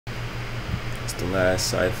the last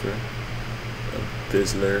Cypher of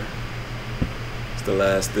Thizzler. It's the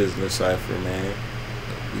last Thizzler Cypher, man.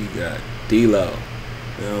 We got D-Lo.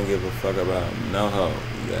 We don't give a fuck about no hoe.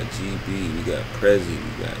 We got GB, we got Prezi,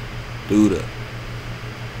 we got Dooda,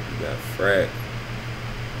 we got Frak.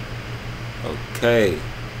 Okay.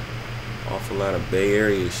 Awful lot of Bay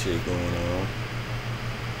Area shit going on. You know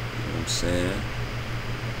what I'm saying?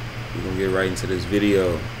 We're gonna get right into this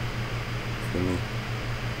video. Feel me?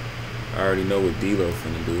 I already know what D-Lo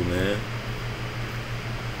finna do, man.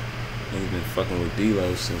 He's been fucking with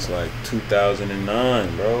D-Lo since like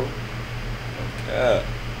 2009, bro. Okay.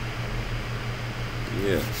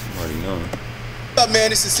 Yeah, I'm already knowing. What's up, man?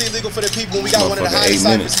 This is C Legal for the people. We got one of the hottest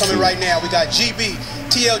cyphers coming right now. We got GB,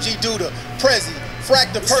 TLG, Dooda, Prezi,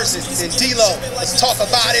 Frak the Person, and D-Lo. Let's talk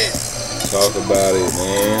about it. Talk about it,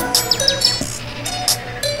 man.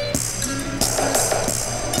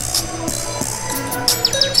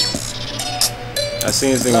 I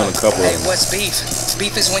seen this thing on a couple of them. Hey, what's beef?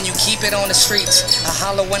 Beef is when you keep it on the streets. I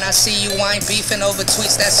holler when I see you, I ain't beefing over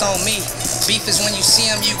tweets, that's on me. Beef is when you see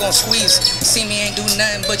him, you gon' squeeze. See me ain't do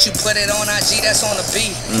nothing, but you put it on IG, that's on the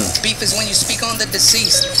beat. Beef is when you speak on the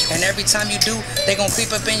deceased. And every time you do, they gon' creep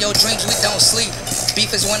up in your dreams, we don't sleep. Beef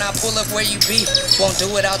is when I pull up where you be. Won't do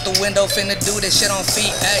it out the window, finna do this shit on feet.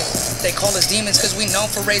 Hey, they call us demons cause we known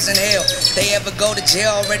for raising hell. They ever go to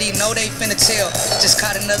jail, already know they finna tell. Just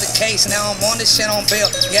caught another case, now I'm on this shit on bail.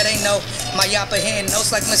 Yeah, they know my yapper hand notes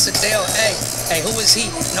like Mr. Dale. Hey, who is he?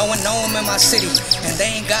 No one know him in my city. And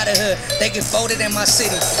they ain't got a hood, they get voted in my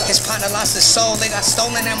city. His partner lost his soul, they got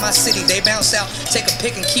stolen in my city. They bounce out, take a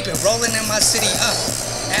pick and keep it rolling in my city.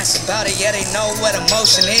 Ask about it, yeah, they know what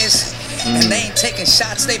emotion is. And they ain't taking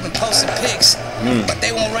shots, they been posting pics. But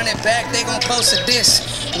they won't run it back, they gon' post a diss.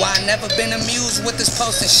 Why I never been amused with this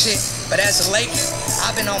posting shit. But as of late,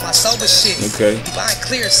 I've been on my sober shit. Okay. Buying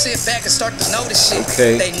clear, sit back and start to notice shit.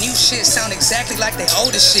 Okay. They new shit sound exactly like they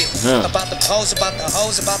older shit. About the pose, about the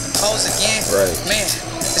hoes, about the pose again. Right. Man,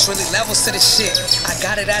 it's really levels to this shit. I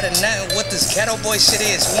got it out of nothing. What this ghetto boy shit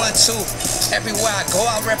is. 1, 2. Everywhere I go,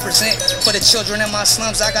 I represent for the children in my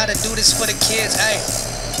slums. I gotta do this for the kids. Hey.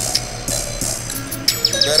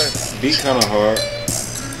 Better. Beat kind of hard.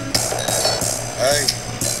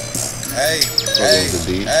 Hey,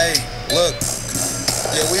 look.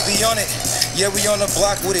 Yeah, we be on it. Yeah, we on the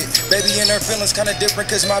block with it. Baby and her feelings kinda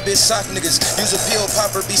different cause my bitch sock niggas. Use a pill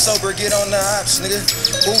popper, be sober, get on the ops, nigga.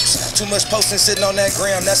 Oops, too much posting sitting on that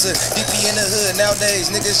gram. That's a DP in the hood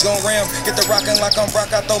nowadays. Niggas gon' ram. Get the rockin' like I'm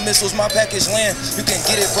Brock. I throw missiles, my package land. You can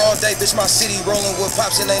get it broad day, bitch. My city rolling with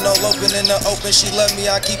pops and ain't no loping in the open. She love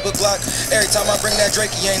me, I keep a Glock. Every time I bring that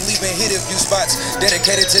Drake, he ain't leaving, hit a few spots.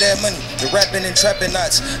 Dedicated to that money, the rapping and trapping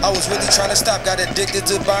knots. I was really trying to stop, got addicted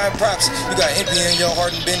to buying props. You got envy in your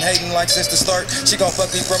heart and been hating like since the start. She gon' fuck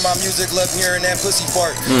me from my music, love hearing that pussy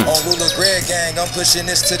fart. On Lula Greg gang, I'm pushing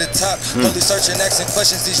this to the top. Only searching, asking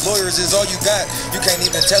questions, these lawyers is all you got. You can't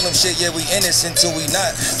even tell them shit, yeah, we innocent till we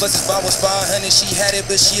not. Plus this bottle was 500, she had it,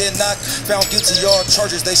 but she had not. Found guilty, all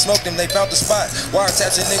charges, they smoked him, they found the spot.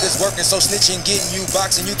 Wiretaps and niggas working, so snitching, getting you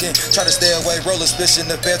boxing. You can try to stay away, roll a suspicion,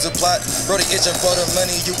 the feds a plot. Brody itching for the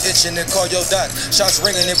money, you itching to call your doc. Shots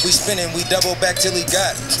ringing, if we spinning, we double back till he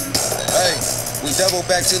got. Hey. We double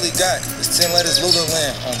back till he got. It's 10 letters Lula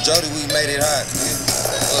land. On Jody, we made it hot.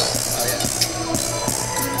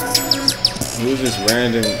 Who's this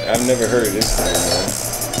random? I've never heard of this thing, man.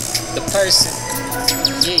 The Person.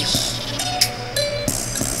 Yeesh.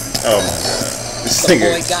 Oh my god. This The nigga.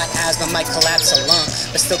 boy got asthma, might collapse a lung,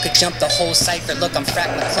 but still could jump the whole Cypher. Look, I'm Frak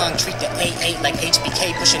McClung, treat the 8-8 like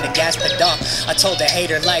HBK, pushing the gas pedal. I told the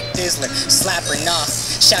hater like Thizzler, slap or nah.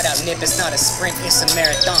 Shout out Nip, it's not a sprint, it's a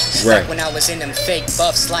marathon. Right. Like when I was in them fake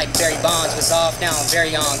buffs, like Barry Bonds was off, now I'm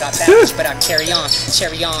very on. Got baggage, but I carry on.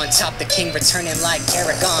 Cherry on top, the king returning like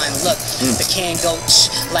Aragon. Look, the can go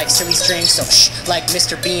like silly strings, so like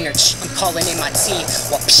Mr. Bean or I'm calling in my team.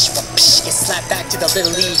 Well, get slapped back to the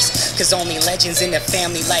little leagues, cause only legends in the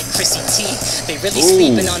family like Chrissy T. They really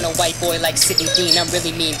sleeping on a white boy like Sidney Dean. I'm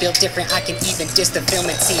really mean, built different, I can even diss the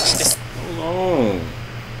filming team. Hold on.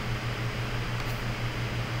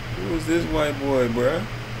 Who is this white boy, bruh?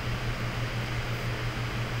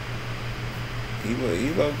 He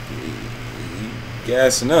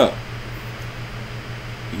gassing up.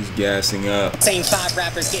 He's gassing up. Same 5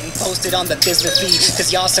 rappers getting posted on the Thizzler feed,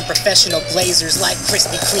 cause y'all some professional glazers like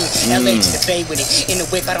Krispy Kreme. LA to the Bay with it. In the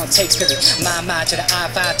whip, I don't take spirit. My to the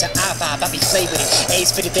I-5 to I-5, I be play with it.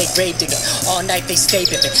 A's fitted, they grave digging. All night they stay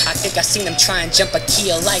bipping. I think I seen them try and jump a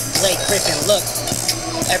Kia like Blake Griffin. Look,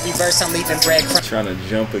 every verse I'm leaving breadcrumbs. Trying to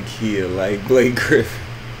jump a Kia like Blake Griffin.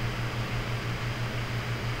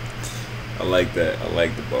 I like that. I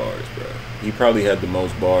like the bars, bro. He probably had the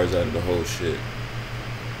most bars out of the whole shit.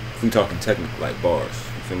 If we talking technical, like bars.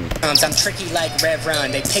 You feel me? I'm tricky like Rev Run.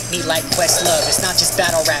 They pick me like Questlove. It's not just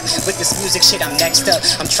battle rap. With this music shit, I'm next up.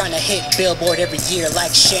 I'm trying to hit Billboard every year like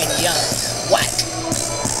Shen Young. What?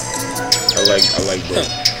 I like bro.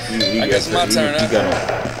 I guess it's my turn, he got on.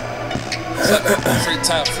 Free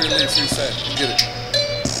top, free lead, free fat. Get it.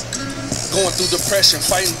 Going through depression,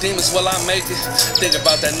 fighting demons while I make it. Think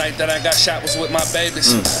about that night that I got shot was with my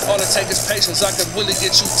babies. All it take is patience, I could really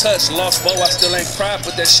get you touched. Lost bow, I still ain't cried,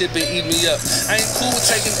 but that shit been eating me up. I ain't cool with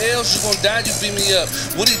taking L's, you gon' die, you beat me up.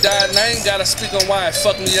 Woody died and I ain't gotta speak on why it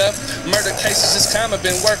fucked me up. Murder cases is common,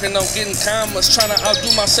 been working on getting commas. Trying to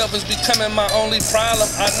outdo myself is becoming my only problem.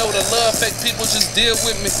 I know the love, fake people just deal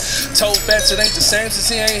with me. Told Fats it ain't the same since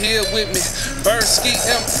he ain't here with me. Bird, Ski,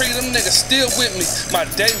 M, Pre, them niggas still with me. My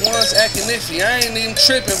day ones acting iffy, I ain't even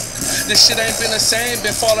tripping. This shit ain't been the same,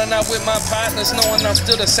 been falling out with my partners, knowing I'm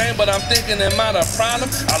still the same, but I'm thinking am I the problem?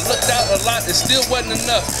 I looked out a lot, it still wasn't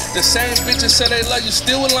enough. The same bitches say they love you,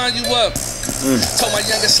 still will line you up. Told my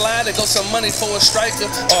youngest slide to go some money for a striker.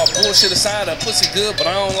 All bullshit aside, her pussy good, but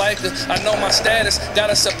I don't like her. I know my status,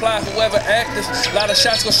 gotta supply whoever active. A lot of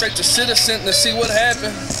shots go straight to Citizen to see what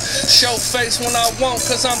happened. Show face when I want,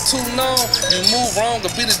 cause I'm too known. You move wrong,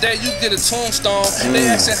 it'll be the day you get a tombstone. They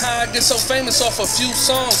asking how I get so famous off a few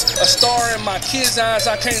songs. A star in my kids' eyes,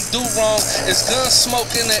 I can't do wrong. It's gun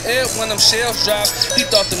smoke in the air when them shells drop. He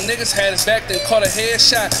thought them niggas had his back, then caught a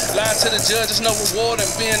headshot. Lied to the judge, there's no reward in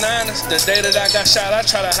being honest. The day that I got shot, I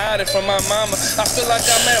try to hide it from my mama. I feel like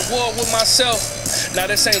I'm at war with myself. Now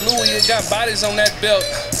this ain't Louis, it got bodies on that belt.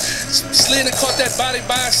 Slid and caught that body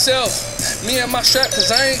by itself. Me and my strap,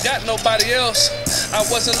 cause I ain't got nobody else. I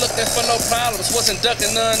wasn't looking for no problems, wasn't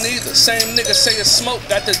ducking none either. Same niggas say it's smoke,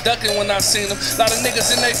 got the ducking when I seen them. Lot of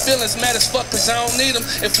niggas in they feelings, mad as fuck cause I don't need them.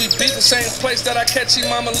 If we beat the same place that I catch him,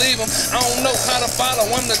 I'ma leave him. I don't know how to follow,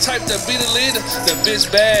 I'm the type to be the leader. The bitch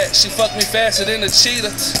bad, she fucked me faster than a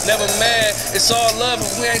cheetah. Never mad, it's all love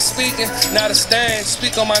if we ain't speaking. Not a stain,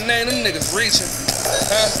 speak on my name, them niggas reaching.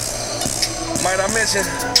 Might I mention,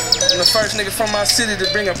 I'm the first nigga from my city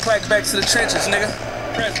to bring a plaque back to the trenches, nigga.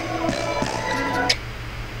 Prezi.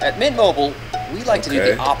 At Mint Mobile, we like to do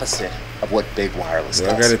the opposite of what Big Wireless does.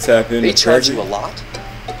 I gotta tap in. They charge you a lot,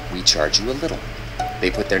 we charge you a little.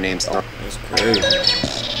 They put their names on. That's crazy.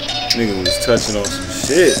 Nigga was touching on some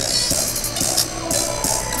shit.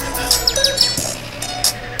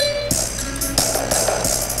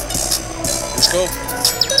 Let's go.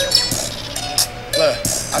 Look,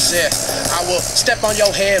 I said, I will step on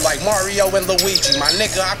your head like Mario and Luigi. My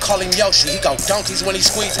nigga, I call him Yoshi. He go donkeys when he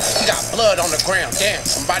squeezing. He got blood on the ground. Damn,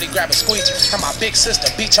 somebody grab a squeegee. And my big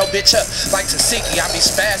sister beat your bitch up like Tzatziki. I be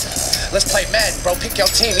spazzing. Let's play Madden, bro. Pick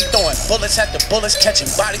your team. He throwing bullets at the bullets,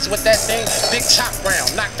 catching bodies with that thing. Big chop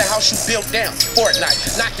round. Knock the house you built down.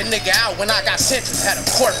 Fortnite. Knocked the nigga out when I got sentenced. Had a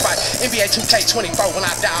court fight. NBA 2K24. When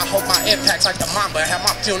I die, I hope my impact's like the Mamba. Have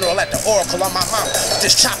my funeral at the Oracle on my mama.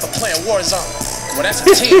 This chopper playing Warzone. Well, that's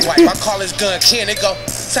a team wipe. I call his gun Ken. It go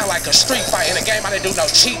sound like a street fight in a game. I didn't do no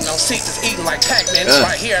cheating. No seats is eating like Pac-Man. This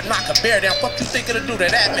right here, knock a bear down. Fuck you think it'll do to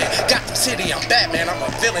that man? Got the city, I'm Batman. I'm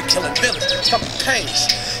a villain, killing villains. Fucking pains.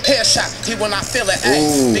 Headshot, he will not feel it. Ay,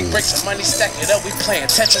 big bricks of money, stack it up. We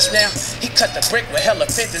playing Tetris now. He cut the brick with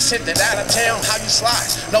hella fifty, sent it out of town. How you slide?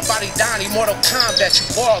 Nobody dying. Mortal Kombat, you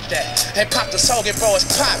boiled that. Hey, pop the soul, get bro his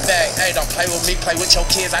pop bag. Hey, don't play with me, play with your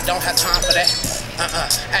kids. I don't have time for that.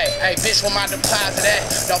 Hey, bitch, with my deposit at?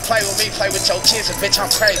 Don't play with me, play with your kids. And bitch, I'm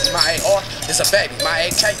crazy. My AR is a baby. My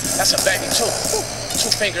AK, that's a baby too. Woo. 2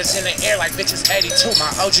 fingers in the air like bitches 82. My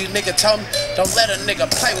OG nigga told me, don't let a nigga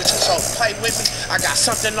play with you, so play with me. I got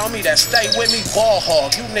something on me that stay with me. Ball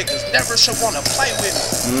hog, you niggas never should wanna play with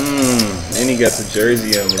me. And he got the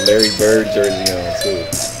jersey on, the Larry Bird jersey on too.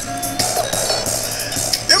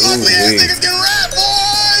 Them ugly ass niggas can rap,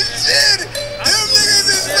 boy. Shit. Them niggas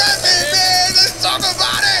is rapping, man. Let's talk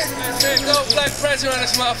about it. Man, go Black Prezi on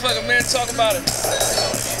this motherfucker, man. Talk about it.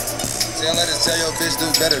 Tell her to tell your bitch do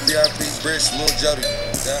better. VIP, Brits, Lil Jody.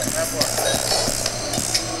 God.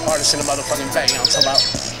 Artist in the motherfucking bag, you know what I'm talking about?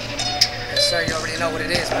 Yes, sir, you already know what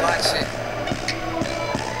it is, block shit.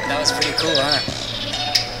 That was pretty cool, huh?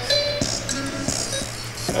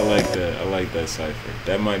 I like that. I like that Cypher.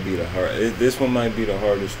 That might be the hard. This one might be the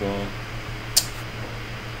hardest one.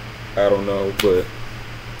 I don't know, but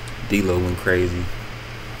D-Lo went crazy.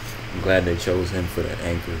 I'm glad they chose him for that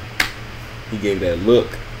anchor. He gave that look,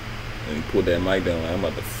 and he pulled that mic down like, I'm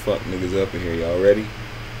about to fuck niggas up in here. Y'all ready?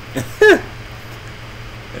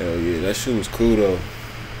 Hell yeah, that shit was cool though.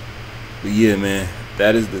 But yeah, man,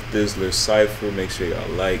 that is the Thizzler Cypher. Make sure y'all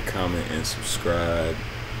like, comment, and subscribe.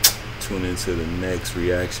 tune into the next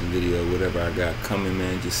reaction video, whatever I got coming,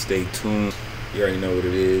 man. Just stay tuned. You already know what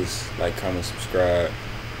it is. Like, comment, subscribe.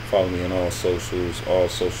 Follow me on all socials, all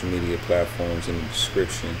social media platforms in the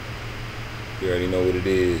description. You already know what it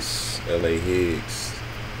is. LA Higgs.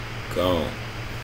 Gone.